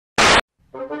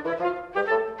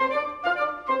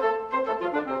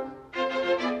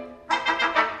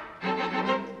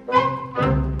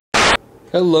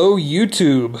Hello,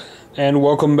 YouTube, and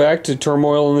welcome back to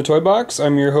Turmoil in the Toybox.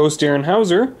 I'm your host, Aaron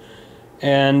Hauser,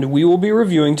 and we will be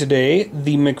reviewing today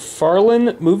the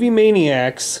Mcfarlane Movie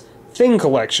Maniacs Thing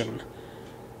Collection.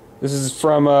 This is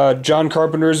from John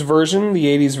Carpenter's version, the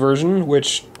 80s version,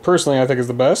 which personally I think is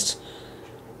the best.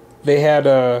 They had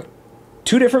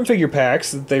two different figure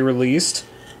packs that they released.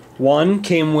 One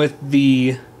came with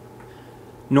the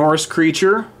Norris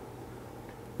creature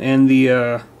and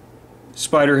the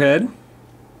spider head.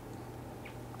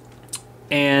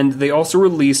 And they also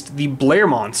released the Blair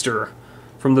monster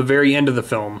from the very end of the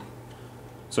film.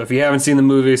 So if you haven't seen the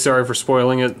movie, sorry for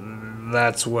spoiling it,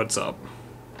 that's what's up.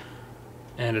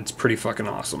 And it's pretty fucking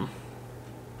awesome.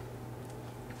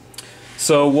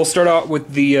 So we'll start out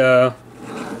with the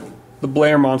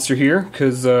Blair monster here,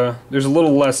 because there's a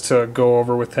little less to go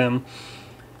over with him.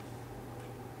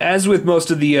 As with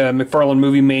most of the Mcfarlane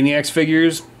Movie Maniacs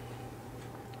figures,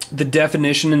 the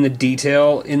definition and the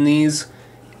detail in these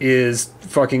is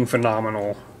fucking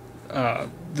phenomenal.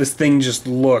 This thing just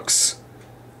looks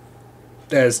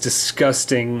as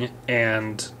disgusting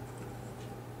and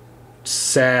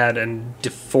sad and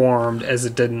deformed as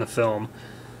it did in the film.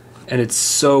 And it's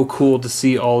so cool to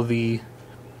see all the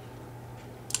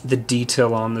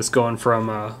detail on this, going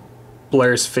from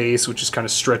Blair's face, which is kind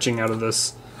of stretching out of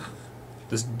this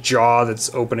jaw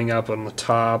that's opening up on the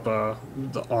top,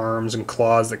 the arms and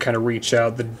claws that kind of reach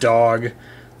out, the dog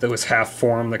that was half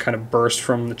formed that kind of burst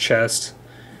from the chest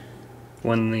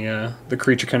when the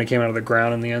creature kind of came out of the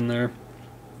ground in the end there.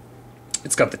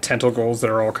 It's got the tentacles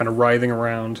that are all kind of writhing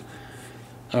around.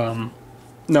 Now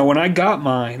when I got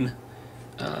mine,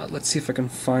 let's see if I can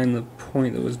find the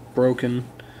point that was broken.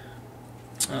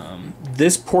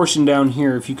 This portion down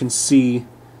here, if you can see,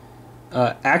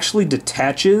 actually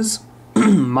detaches.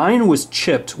 Mine was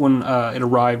chipped when it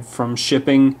arrived from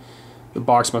shipping. The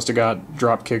box must have got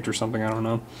drop kicked or something, I don't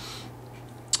know.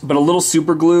 But a little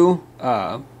super glue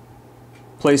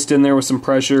placed in there with some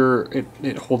pressure,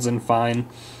 it holds in fine.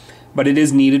 But it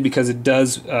is needed because it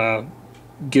does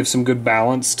give some good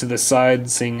balance to this side,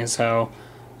 seeing as how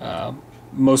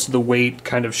most of the weight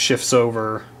kind of shifts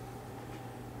over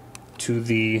to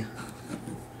the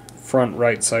front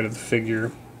right side of the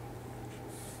figure.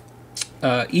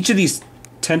 Each of these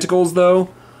tentacles, though,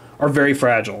 are very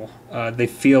fragile. They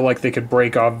feel like they could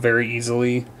break off very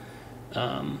easily.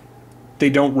 They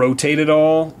don't rotate at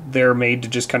all. They're made to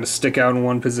just kind of stick out in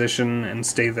one position and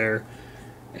stay there.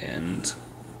 And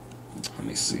let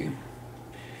me see.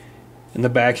 In the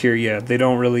back here, yeah, they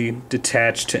don't really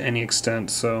detach to any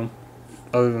extent, so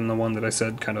other than the one that I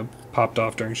said kind of popped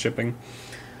off during shipping.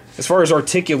 As far as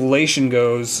articulation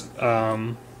goes,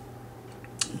 the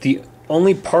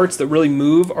only parts that really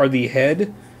move are the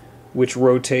head, which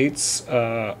rotates.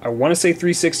 I want to say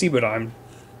 360, but I'm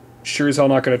sure as hell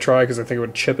not going to try because I think it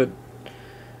would chip it.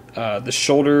 The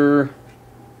shoulder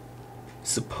is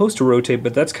supposed to rotate,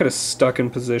 but that's kind of stuck in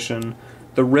position.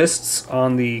 The wrists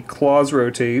on the claws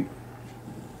rotate.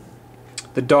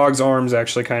 The dog's arms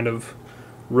actually kind of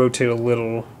rotate a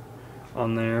little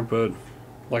on there, but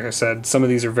like I said, some of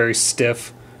these are very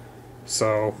stiff.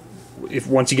 So if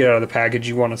once you get out of the package,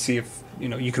 you want to see if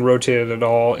you can rotate it at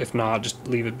all. If not, just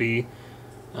leave it be.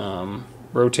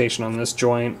 Rotation on this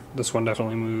joint. This one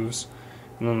definitely moves.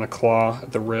 And then the claw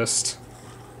at the wrist.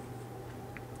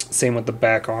 Same with the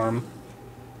back arm.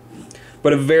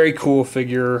 But a very cool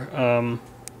figure.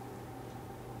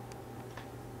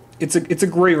 It's a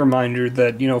great reminder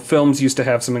that films used to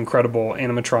have some incredible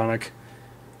animatronic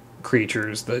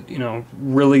creatures that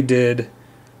really did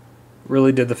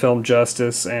the film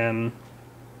justice. And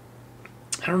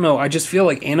I don't know, I just feel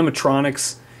like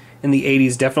animatronics in the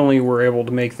 80s definitely were able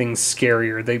to make things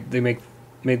scarier. They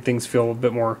made things feel a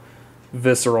bit more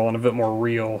visceral and a bit more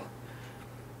real.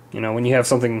 When you have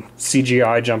something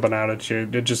CGI jumping out at you,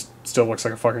 it just still looks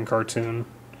like a fucking cartoon.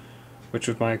 Which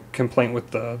was my complaint with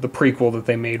the prequel that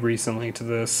they made recently to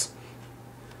this.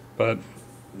 But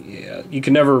yeah, you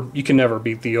can never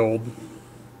beat the old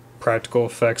practical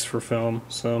effects for film,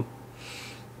 so.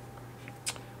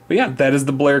 But yeah, that is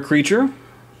the Blair creature.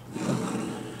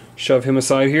 Shove him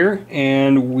aside here,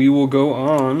 and we will go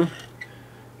on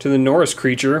to the Norris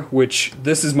creature, which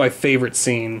this is my favorite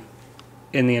scene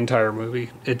in the entire movie.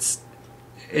 It's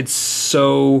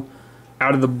so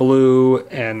out of the blue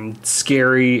and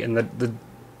scary, and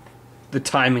the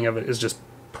timing of it is just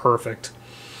perfect.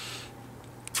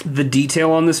 The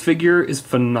detail on this figure is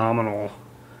phenomenal.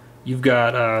 You've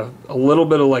got a little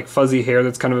bit of like fuzzy hair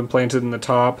that's kind of implanted in the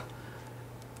top.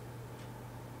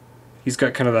 He's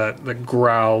got kind of that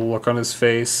growl look on his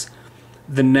face.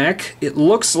 The neck, it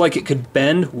looks like it could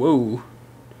bend. Whoa.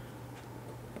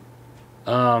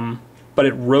 but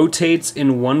it rotates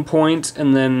in one point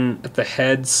and then at the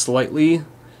head slightly.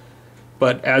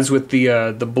 But as with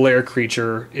the Blair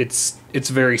creature, it's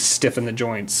very stiff in the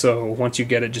joints. So once you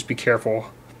get it, just be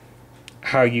careful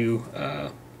how you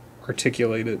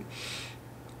articulate it.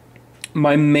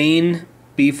 My main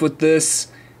beef with this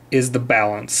is the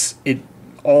balance.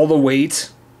 All the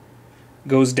weight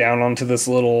goes down onto this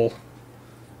little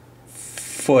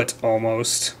foot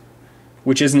almost,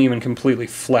 which isn't even completely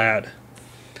flat.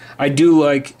 I do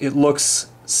like, it looks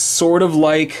sort of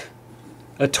like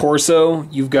a torso.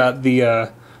 You've got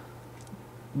the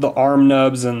arm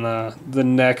nubs and the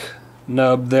neck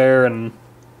nub there, and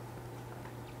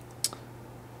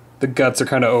the guts are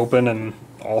kind of open and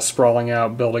all sprawling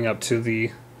out, building up to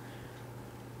the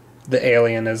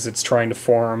alien as it's trying to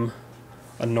form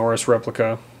a Norris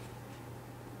replica.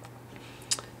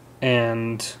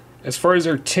 And as far as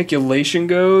articulation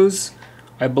goes,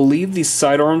 I believe these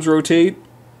sidearms rotate.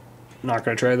 Not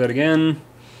going to try that again.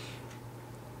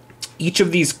 Each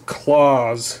of these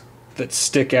claws that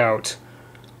stick out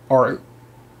are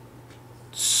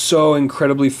so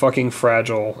incredibly fucking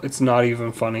fragile. It's not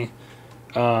even funny.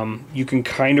 You can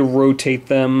kind of rotate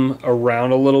them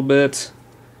around a little bit.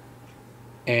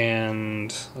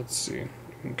 And let's see. You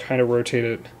can kind of rotate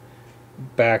it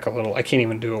back a little. I can't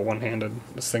even do it one-handed.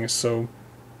 This thing is so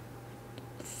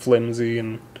flimsy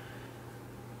and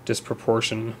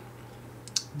disproportioned.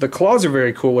 The claws are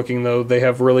very cool looking, though. They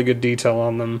have really good detail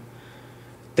on them.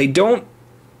 They don't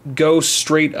go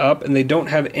straight up, and they don't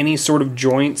have any sort of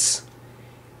joints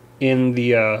in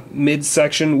the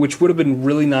midsection, which would have been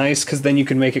really nice, because then you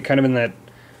can make it kind of in that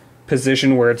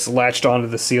position where it's latched onto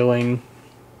the ceiling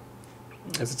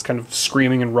as it's kind of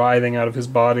screaming and writhing out of his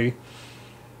body.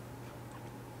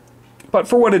 But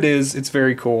for what it is, it's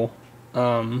very cool.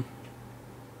 I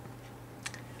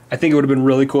think it would have been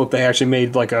really cool if they actually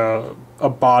made like a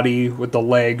body with the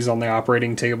legs on the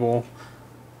operating table,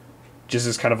 just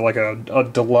as kind of like a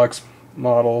deluxe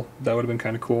model. That would have been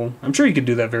kind of cool. I'm sure you could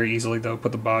do that very easily, though.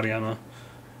 Put the body on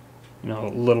a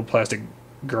little plastic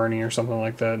gurney or something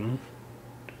like that and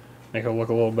make it look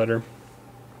a little better.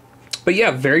 But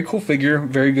yeah, very cool figure,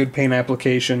 very good paint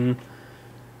application.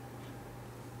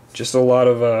 Just a lot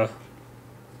of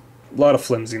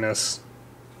flimsiness,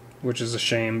 which is a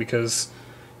shame because,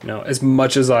 as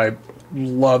much as I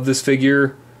love this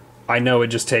figure, I know it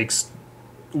just takes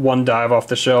one dive off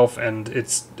the shelf and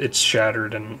it's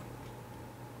shattered in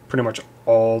pretty much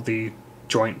all the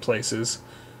joint places.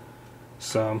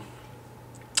 So,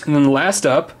 and then last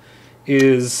up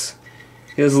is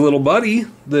his little buddy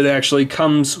that actually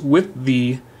comes with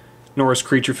the Norris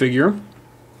creature figure,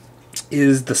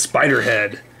 is the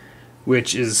Spiderhead,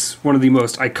 which is one of the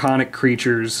most iconic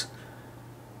creatures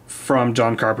from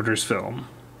John Carpenter's film.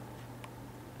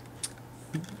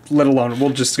 Let alone, we'll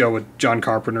just go with John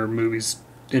Carpenter movies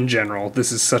in general.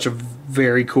 This is such a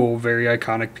very cool, very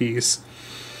iconic piece.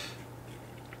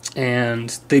 And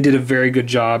they did a very good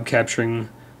job capturing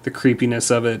the creepiness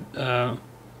of it.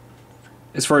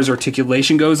 As far as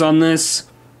articulation goes on this,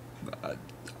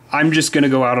 I'm just going to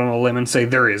go out on a limb and say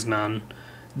there is none.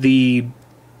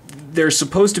 There's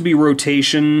supposed to be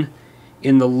rotation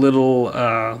in the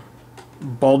little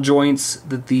ball joints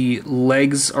that the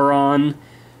legs are on,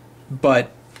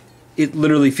 but it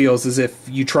literally feels as if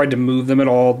you tried to move them at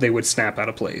all, they would snap out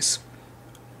of place,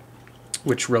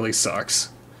 which really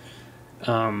sucks.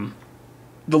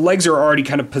 The legs are already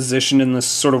kind of positioned in this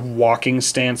sort of walking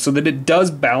stance so that it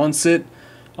does balance it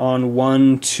on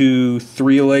 1, 2,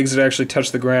 3 legs that actually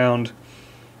touch the ground.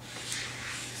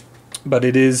 But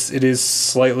it is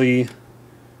slightly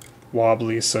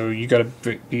wobbly, so you got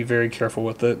to be very careful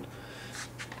with it.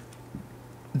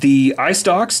 The eye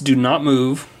stalks do not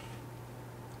move,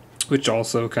 which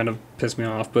also kind of pissed me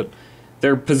off, but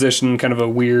they're positioned kind of a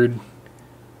weird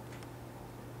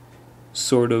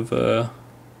sort of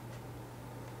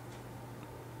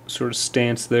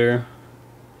stance there.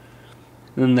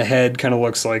 And then the head kind of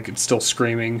looks like it's still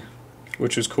screaming,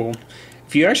 which is cool.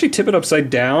 If you actually tip it upside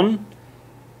down,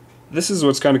 this is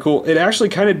what's kind of cool. It actually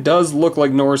kind of does look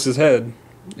like Norris's head.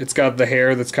 It's got the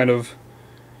hair that's kind of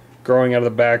growing out of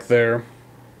the back there.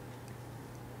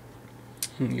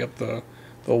 And you got the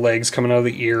legs coming out of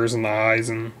the ears and the eyes,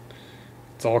 and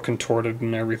it's all contorted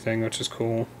and everything, which is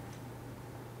cool.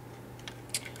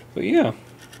 But yeah,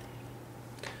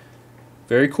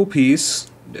 very cool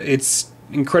piece. It's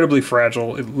incredibly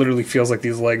fragile. It literally feels like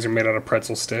these legs are made out of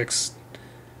pretzel sticks.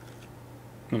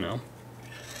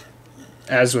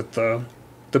 As with the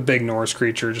big Norris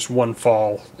creature, just one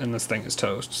fall and this thing is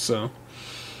toast. So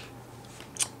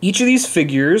each of these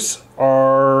figures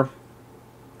are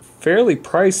fairly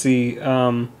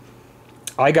pricey.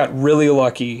 I got really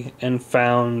lucky and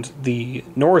found the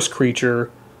Norris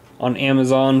creature on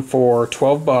Amazon for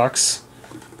 $12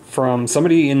 from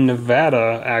somebody in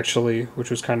Nevada, actually, which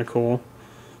was kind of cool.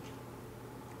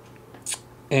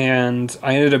 And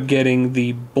I ended up getting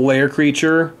the Blair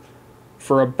creature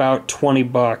for about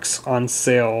 $20 on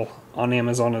sale on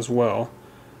Amazon as well.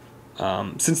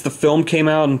 Since the film came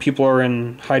out and people are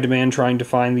in high demand trying to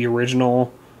find the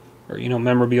original, or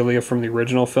memorabilia from the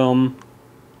original film,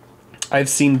 I've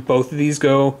seen both of these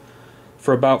go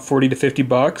for about 40 to 50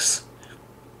 bucks.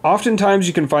 Oftentimes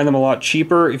you can find them a lot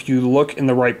cheaper if you look in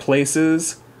the right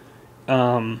places.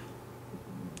 For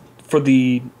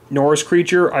the Norris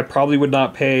creature, I probably would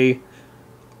not pay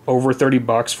over 30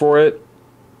 bucks for it.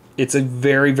 It's a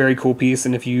very, very cool piece,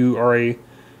 and if you are a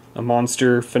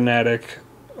monster fanatic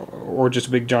or just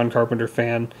a big John Carpenter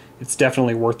fan, it's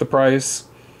definitely worth the price.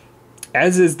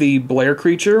 As is the Blair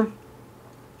creature.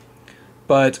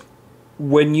 But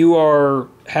when you are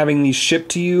having these shipped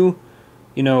to you,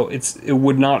 it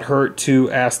would not hurt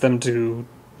to ask them to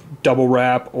double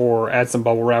wrap or add some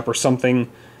bubble wrap or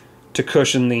something to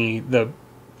cushion the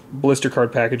blister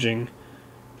card packaging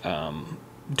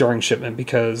during shipment,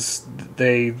 because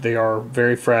they are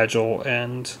very fragile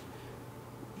and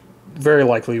very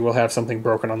likely will have something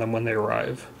broken on them when they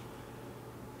arrive.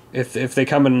 If they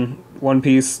come in one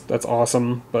piece, that's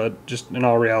awesome, but just in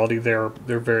all reality, they're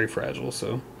very fragile.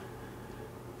 So,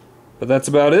 but that's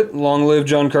about it. Long live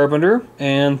John Carpenter,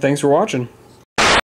 and thanks for watching.